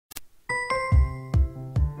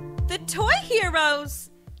The Toy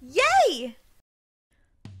Heroes! Yay!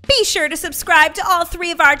 Be sure to subscribe to all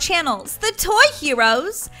 3 of our channels, The Toy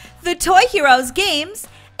Heroes Games,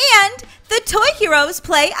 and The Toy Heroes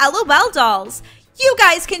Play LOL Dolls. You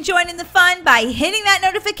guys can join in the fun by hitting that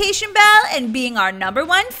notification bell and being our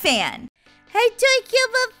 #1 fan. Hey Toy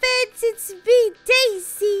Hero fans, it's me,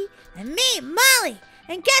 Daisy. And me, Molly.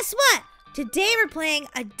 And guess what? Today we're playing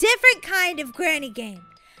a different kind of granny game.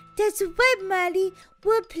 That's right, Molly.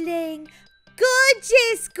 We're playing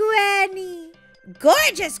Gorgeous Granny.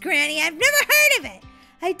 Gorgeous Granny? I've never heard of it.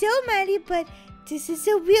 I know, Molly, but this is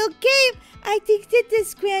a real game. I think that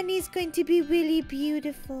this granny is going to be really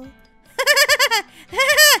beautiful.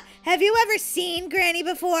 Have you ever seen Granny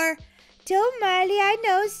before? No, Molly, I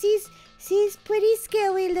know she's pretty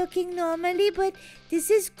scary looking normally, but this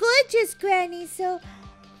is Gorgeous Granny, so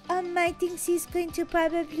I think she's going to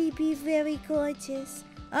probably be very gorgeous.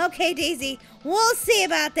 Okay, Daisy, we'll see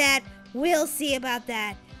about that. We'll see about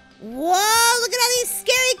that. Whoa, look at all these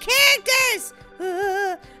scary characters!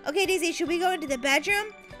 Okay, Daisy, should we go into the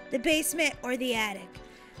bedroom, the basement, or the attic?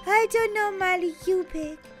 I don't know, Molly, you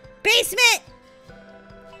pick. Basement!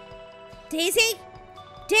 Daisy?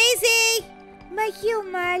 Daisy! My heel,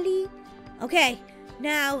 Molly. Okay,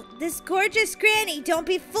 now, this Gorgeous Granny, don't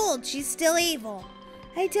be fooled. She's still evil.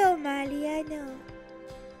 I know, Molly, I know.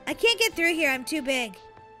 I can't get through here. I'm too big.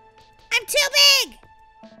 I'm too big!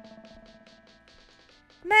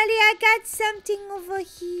 Molly, I got something over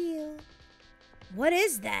here. What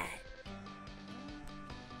is that?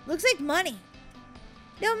 Looks like money.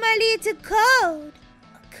 No, Molly, it's a code.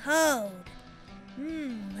 A code.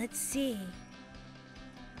 Let's see.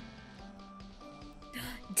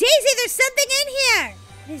 Daisy, there's something in here!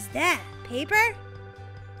 What is that? Paper?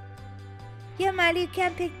 Yeah, Molly, you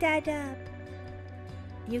can't pick that up.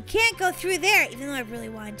 You can't go through there, even though I really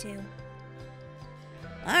want to.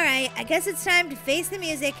 Alright, I guess it's time to face the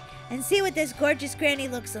music and see what this Gorgeous Granny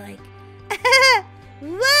looks like.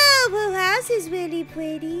 Whoa, her house is really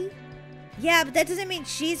pretty. Yeah, but that doesn't mean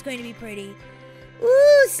she's going to be pretty.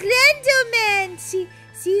 Ooh, Slenderman!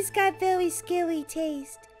 She's got very scary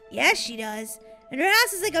taste. Yes, she does. And her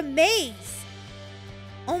house is like a maze.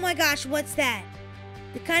 Oh my gosh, what's that?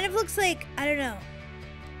 It kind of looks like, I don't know.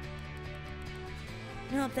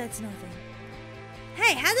 Nope, that's nothing.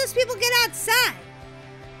 Hey, how'd those people get outside?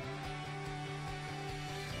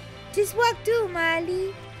 Just walk through,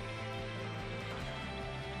 Molly.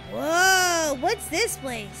 Whoa, what's this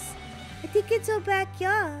place? I think it's our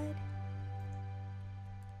backyard.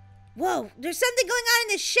 Whoa, there's something going on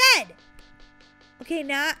in the shed. Okay,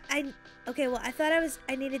 now okay, well, I thought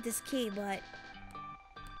I needed this key, but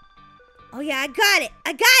oh yeah, I got it.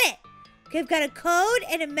 I got it. Okay, I've got a code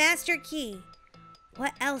and a master key.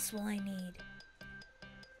 What else will I need?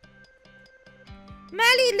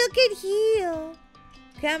 Molly, look in here.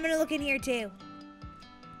 Okay, I'm gonna look in here too.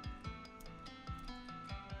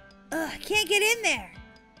 Ugh, I can't get in there.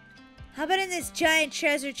 How about in this giant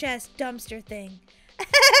treasure chest dumpster thing?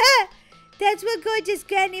 That's what Gorgeous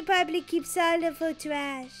Granny probably keeps all of her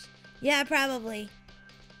trash. Yeah, probably.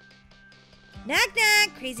 Knock,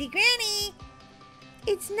 knock, Crazy Granny.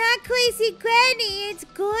 It's not Crazy Granny, it's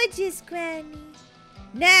Gorgeous Granny.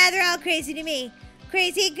 Nah, they're all crazy to me.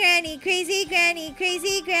 Crazy Granny, Crazy Granny,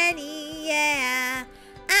 Crazy Granny, yeah.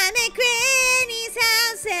 I'm at Granny's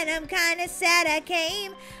house and I'm kinda sad I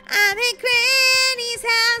came. I'm at Granny's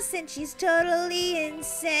house and she's totally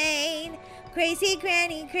insane. Crazy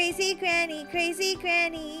Granny, Crazy Granny, Crazy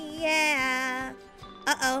Granny, yeah.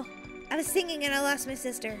 Uh-oh, I was singing and I lost my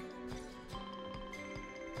sister.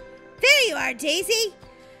 There you are, Daisy.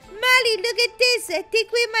 Molly, look at this. I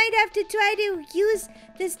think we might have to try to use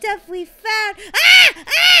the stuff we found. Ah!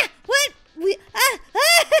 Ah! What? I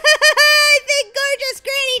think Gorgeous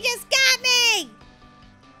Granny just got me.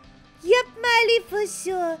 Yep, Molly, for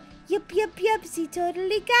sure. Yep. She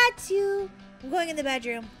totally got you. I'm going in the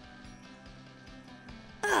bedroom.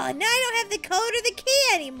 Oh, now I don't have the code or the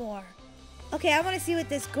key anymore. Okay, I want to see what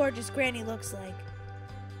this Gorgeous Granny looks like.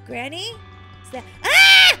 Granny? Is that...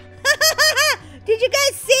 Ah! Did you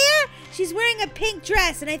guys see her? She's wearing a pink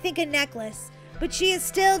dress and I think a necklace. But she is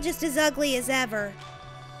still just as ugly as ever.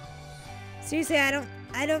 Seriously, I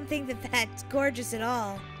don't think that that's gorgeous at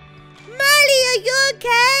all. Molly, are you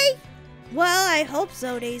okay? Well, I hope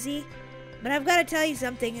so, Daisy. But I've got to tell you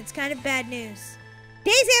something. It's kind of bad news.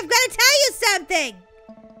 Daisy, I've got to tell you something!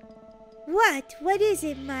 What? What is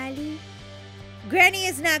it, Molly? Granny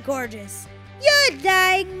is not gorgeous. You're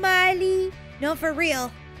lying, Molly. No, for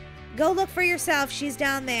real. Go look for yourself. She's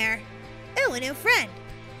down there. Oh, a new friend.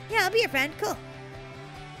 Yeah, I'll be your friend. Cool.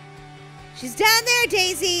 She's down there,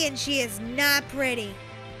 Daisy, and she is not pretty.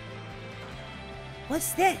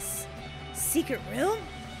 What's this? Secret room?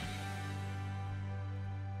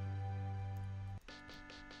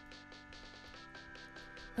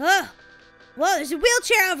 Oh, whoa, there's a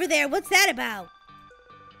wheelchair over there. What's that about?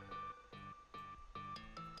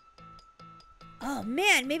 Oh,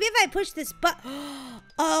 man, maybe if I push this button.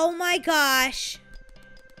 Oh, my gosh.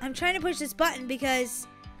 I'm trying to push this button because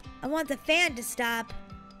I want the fan to stop.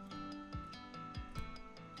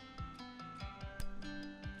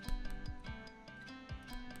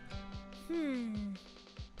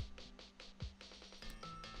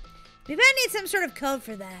 Maybe I need some sort of code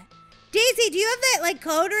for that. Daisy, do you have that, like,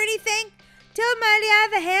 code or anything? Tell Molly I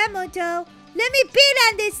have a hammer, though. Let me beat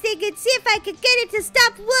on this thing and see if I can get it to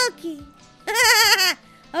stop working.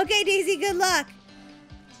 Okay, Daisy, good luck.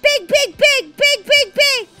 Big, big, big, big, big,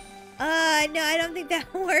 big. No, I don't think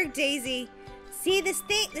that worked, Daisy. See, this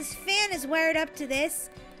fan is wired up to this.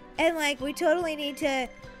 And, like, we totally need to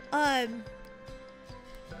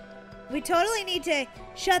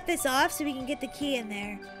shut this off so we can get the key in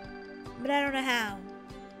there. But I don't know how.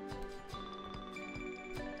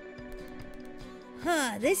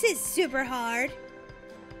 Huh, this is super hard.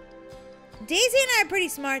 Daisy and I are pretty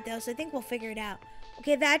smart, though, so I think we'll figure it out.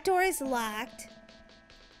 Okay, that door is locked.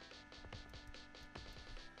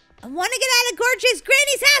 I want to get out of Gorgeous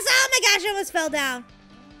Granny's house. Oh my gosh, I almost fell down.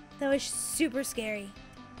 That was super scary.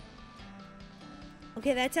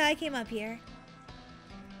 Okay, that's how I came up here.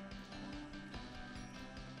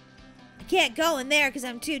 I can't go in there because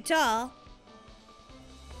I'm too tall.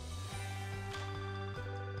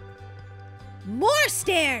 More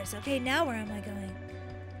stairs! Okay, now where am I going?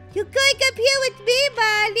 You're going up here with me,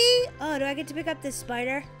 Molly. Oh, do I get to pick up this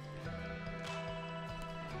spider?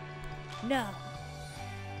 No.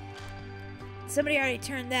 Somebody already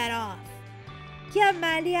turned that off. Yeah,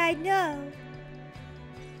 Molly, I know.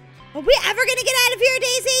 Are we ever gonna get out of here,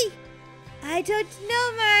 Daisy? I don't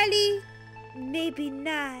know, Molly. Maybe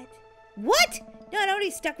not. What? No, I don't want to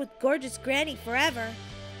be stuck with Gorgeous Granny forever.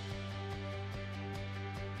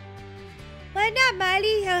 Why not,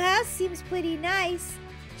 Molly? Her house seems pretty nice.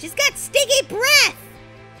 She's got stinky breath!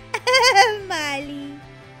 Molly.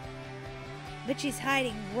 But she's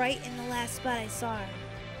hiding right in the last spot I saw her.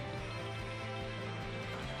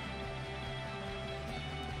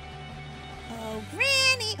 Oh,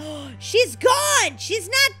 Granny! Oh, she's gone! She's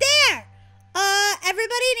not there!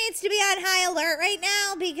 Everybody needs to be on high alert right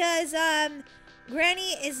now because,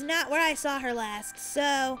 Granny is not where I saw her last.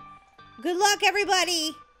 So, good luck,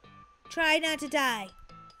 everybody! Try not to die.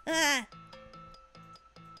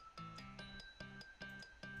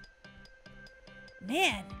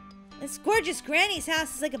 Man, this Gorgeous Granny's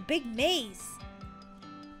house is like a big maze.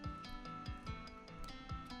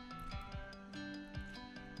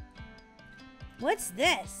 What's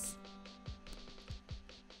this?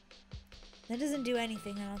 That doesn't do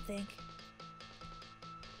anything, I don't think.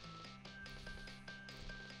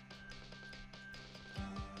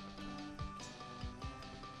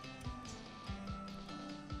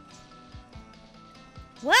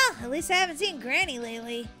 Well, at least I haven't seen Granny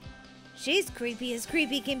lately. She's creepy as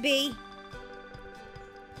creepy can be.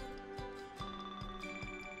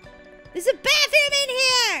 There's a bathroom in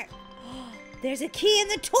here! There's a key in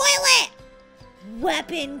the toilet!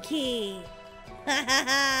 Weapon key. Ha ha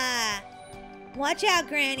ha. Watch out,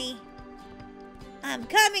 Granny. I'm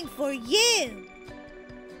coming for you.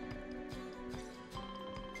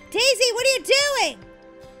 Daisy, what are you doing?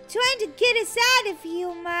 Trying to get us out of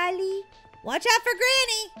here, Molly. Watch out for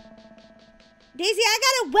Granny. Daisy, I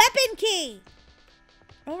got a weapon key.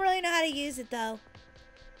 I don't really know how to use it, though.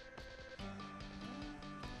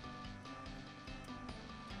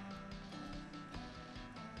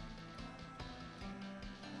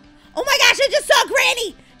 Oh my gosh, I just saw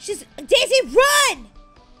Granny! Daisy, run!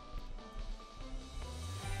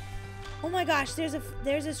 Oh my gosh, there's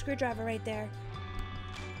a screwdriver right there.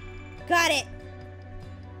 Got it.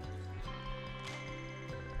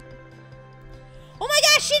 Oh my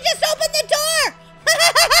gosh, she just opened the door!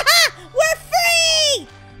 We're free!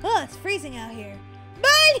 Oh, it's freezing out here.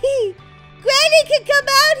 Marty! Granny can come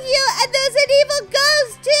out here and there's an evil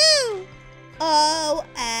ghost too!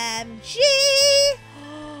 OMG!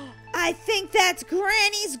 I think that's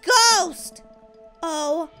Granny's ghost!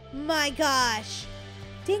 Oh my gosh.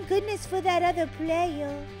 Thank goodness for that other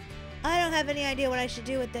player. I don't have any idea what I should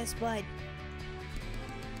do with this, but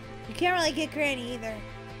you can't really get Granny either.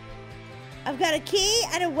 I've got a key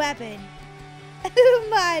and a weapon. Oh,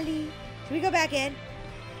 Molly. Should we go back in?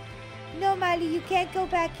 No, Molly, you can't go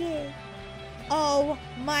back in. Oh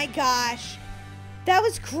my gosh. That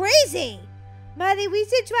was crazy. Molly, we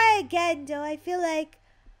should try again, though. I feel like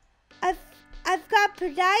I've got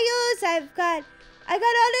podios, I've got I got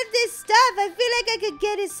all of this stuff. I feel like I could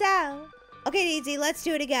get us out. Okay, Daisy, let's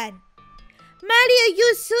do it again. Mario,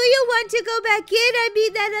 you sure you want to go back in? I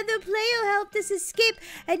mean, that other player helped us escape,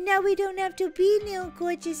 and now we don't have to be near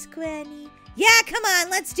gorgeous Granny. Yeah, come on,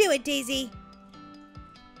 let's do it, Daisy.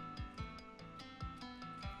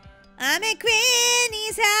 I'm at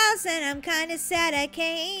Granny's house, and I'm kind of sad I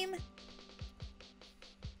came.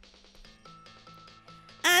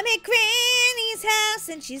 I'm at Granny's house,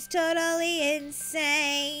 and she's totally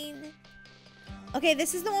insane. Okay,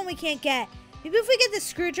 this is the one we can't get. Maybe if we get the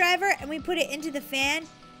screwdriver and we put it into the fan,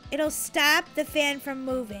 it'll stop the fan from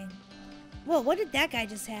moving. Whoa, what did that guy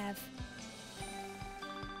just have?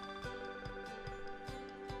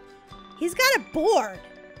 He's got a board.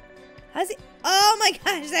 How's he? Oh my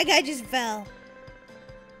gosh, that guy just fell.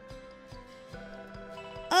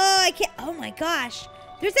 Oh, I can't. Oh my gosh.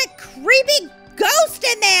 There's that creepy ghost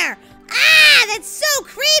in there. Ah, that's so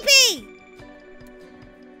creepy.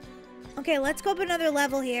 Okay, let's go up another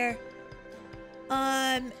level here.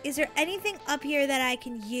 Is there anything up here that I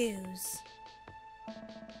can use?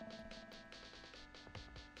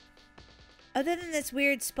 Other than this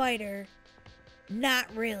weird spider,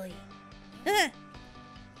 not really.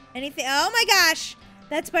 Anything? Oh my gosh,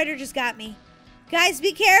 that spider just got me. Guys,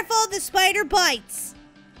 be careful, the spider bites.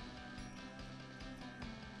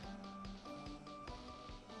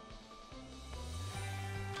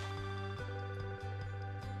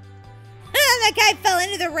 That guy fell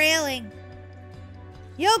into the railing.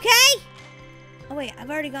 You okay? Oh wait, I've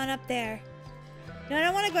already gone up there. No, I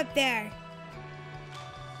don't want to go up there.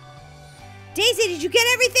 Daisy, did you get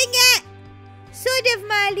everything yet? Sort of,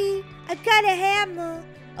 Molly. I got a hammer.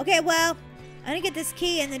 Okay, well, I'm gonna get this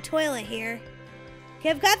key in the toilet here.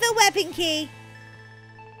 Okay, I've got the weapon key.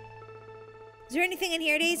 Is there anything in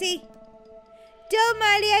here, Daisy? No,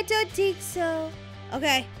 Molly, I don't think so.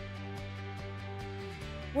 Okay.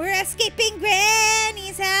 We're escaping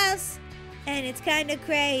Granny's house, and it's kind of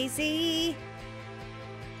crazy.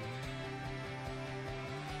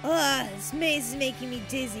 Ugh, this maze is making me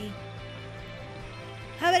dizzy.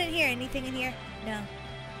 How about in here? Anything in here? No.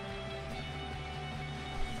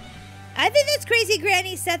 I think this crazy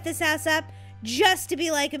Granny set this house up just to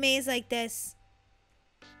be like a maze like this.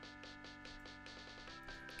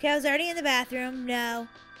 Okay, I was already in the bathroom. No.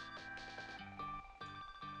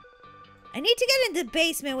 I need to get into the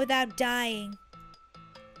basement without dying.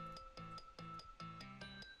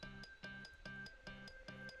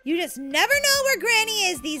 You just never know where Granny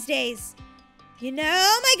is these days. You know,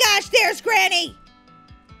 oh my gosh, there's Granny.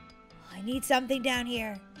 I need something down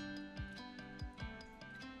here.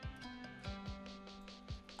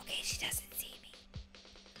 Okay, she doesn't see me.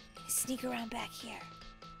 I'm gonna sneak around back here.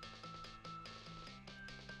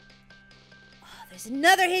 Oh, there's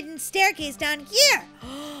another hidden staircase down here.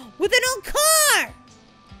 With an old car!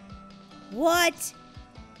 What?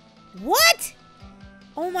 What?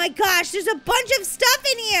 Oh my gosh, there's a bunch of stuff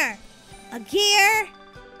in here! A gear.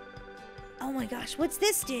 Oh my gosh, what's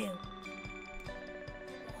this do?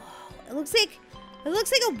 Whoa, it looks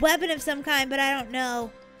like a weapon of some kind, but I don't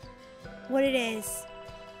know what it is.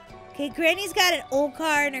 Okay, Granny's got an old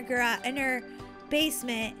car in her garage, in her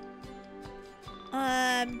basement.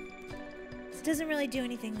 This doesn't really do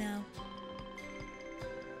anything though.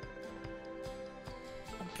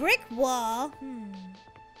 Brick wall.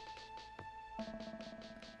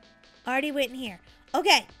 Already went in here.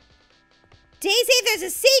 Okay. Daisy, there's a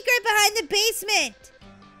secret behind the basement.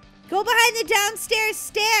 Go behind the downstairs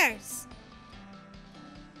stairs.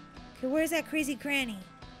 Okay, where's that crazy Granny?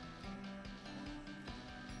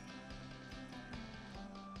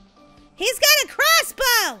 He's got a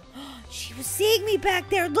crossbow. She was seeing me back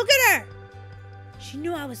there. Look at her. She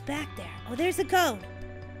knew I was back there. Oh, there's the code.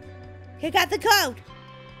 Okay, got the code.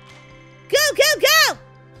 Go, go, go!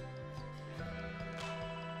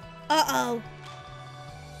 Uh-oh.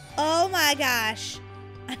 Oh my gosh.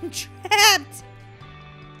 I'm trapped.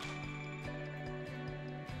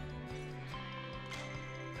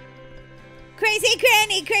 Crazy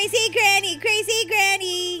Granny, crazy Granny, crazy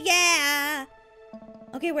Granny, yeah.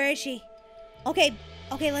 Okay, where is she? Okay,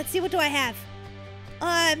 let's see, what do I have?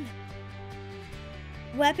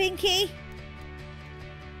 Weapon key?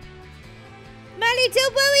 Molly,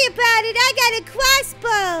 don't worry about it. I got a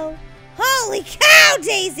crossbow. Holy cow,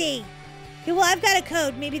 Daisy. Okay, well, I've got a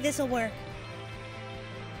code. Maybe this will work.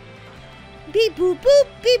 Beep, boop, boop.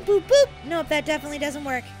 Beep, boop, boop. Nope, that definitely doesn't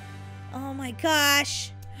work. Oh, my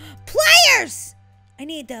gosh. Pliers! I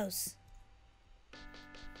need those.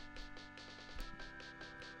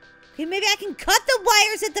 Okay, maybe I can cut the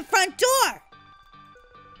wires at the front door.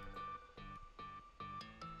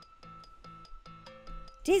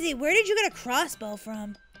 Daisy, where did you get a crossbow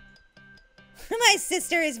from? My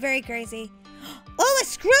sister is very crazy. Oh, a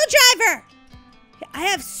screwdriver! I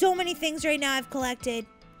have so many things right now I've collected.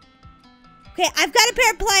 Okay, I've got a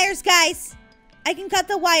pair of pliers, guys. I can cut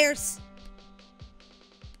the wires.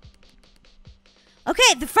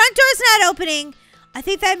 Okay, the front door's not opening. I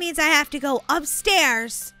think that means I have to go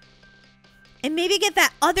upstairs and maybe get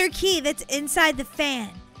that other key that's inside the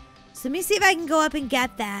fan. So let me see if I can go up and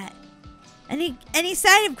get that. Any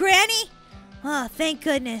sign of Granny? Oh, thank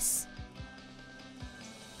goodness.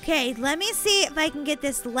 Okay, let me see if I can get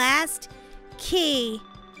this last key.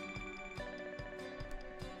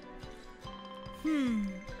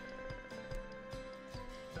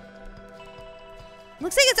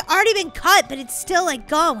 Looks like it's already been cut, but it's still like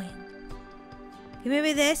going. Okay,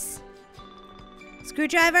 maybe this.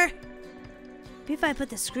 Screwdriver. Maybe if I put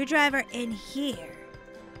the screwdriver in here.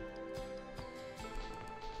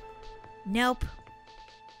 Nope.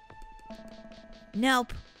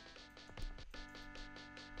 Nope.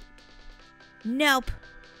 Nope.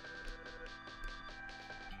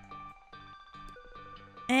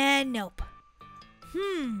 And nope.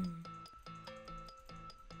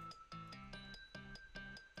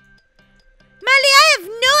 Molly, I have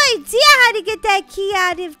no idea how to get that key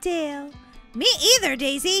out of there. Me either,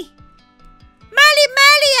 Daisy. Molly,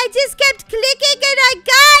 I just kept clicking and I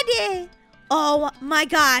got it. Oh my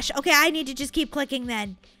gosh. Okay, I need to just keep clicking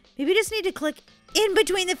then. Maybe just need to click in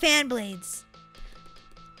between the fan blades.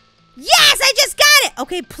 Yes, I just got it.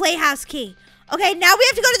 Okay, playhouse key. Okay, now we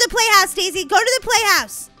have to go to the playhouse, Daisy. Go to the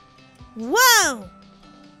playhouse. Whoa.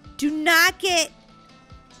 Do not get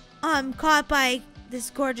caught by this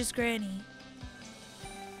gorgeous granny.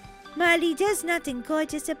 Molly, there's nothing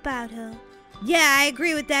gorgeous about her. Yeah, I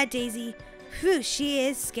agree with that, Daisy. Whew, she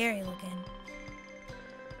is scary looking.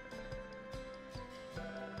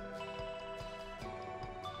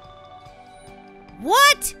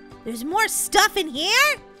 What? There's more stuff in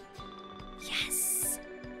here? Yes.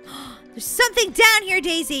 There's something down here,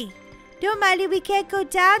 Daisy. No, Molly, we can't go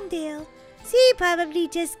down there. See, probably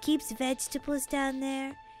just keeps vegetables down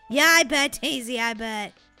there. Yeah, I bet, Daisy, I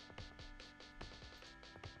bet.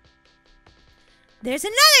 There's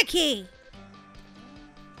another key.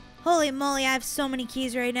 Holy moly, I have so many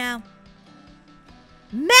keys right now.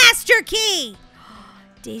 Master key!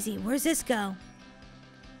 Daisy, where's this go?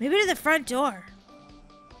 Maybe to the front door.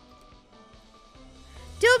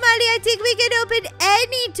 No, Molly, I think we can open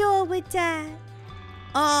any door with that.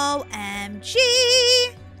 OMG!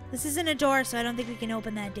 This isn't a door, so I don't think we can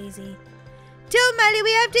open that, Daisy. No, Molly,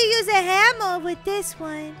 we have to use a hammer with this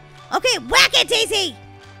one. Okay, whack it, Daisy!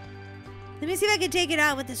 Let me see if I can take it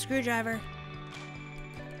out with the screwdriver.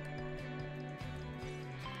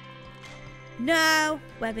 No.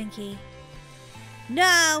 Weapon key.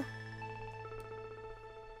 No.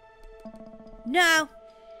 No.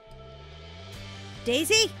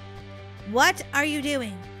 Daisy? What are you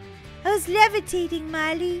doing? I was levitating,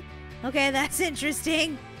 Molly. Okay, that's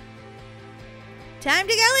interesting. Time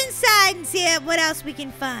to go inside and see what else we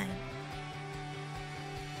can find.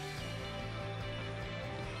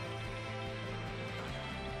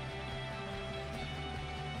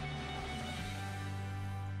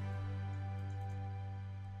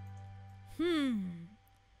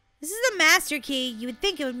 This is the master key. You would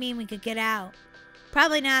think it would mean we could get out.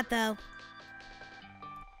 Probably not, though.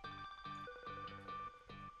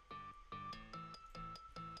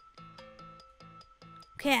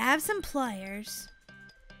 Okay, I have some pliers.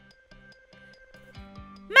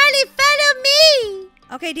 Molly, follow me!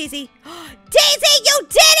 Okay, Daisy. Daisy, you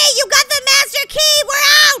did it! You got the master key!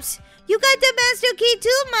 We're out! You got the master key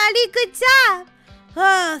too, Molly. Good job.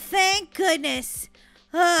 Oh, thank goodness.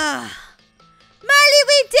 Oh. Molly,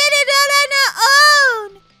 we did it all on our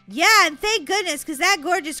own! Yeah, and thank goodness, because that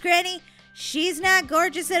gorgeous granny, she's not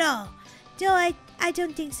gorgeous at all. No, I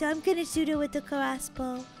don't think so. I'm going to shoot her with the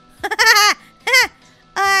crossbow.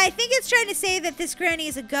 I think it's trying to say that this granny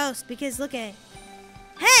is a ghost, because look at it.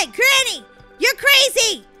 Hey, Granny! You're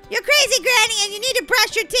crazy! You're crazy, Granny, and you need to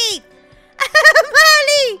brush your teeth!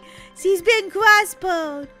 Molly! She's been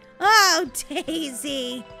crossbowed. Oh,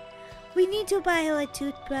 Daisy. We need to buy her a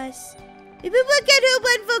toothbrush. Maybe we'll get her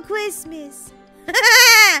one for Christmas.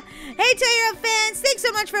 Hey, Toy Hero fans, thanks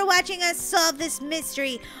so much for watching us solve this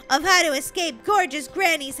mystery of how to escape gorgeous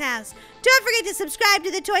Granny's house. Don't forget to subscribe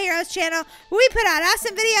to the Toy Heroes channel, where we put out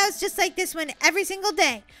awesome videos just like this one every single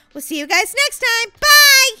day. We'll see you guys next time.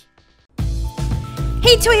 Bye!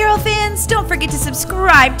 Hey Toy Hero fans, don't forget to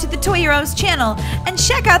subscribe to the Toy Heroes channel and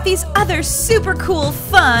check out these other super cool,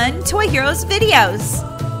 fun Toy Heroes videos.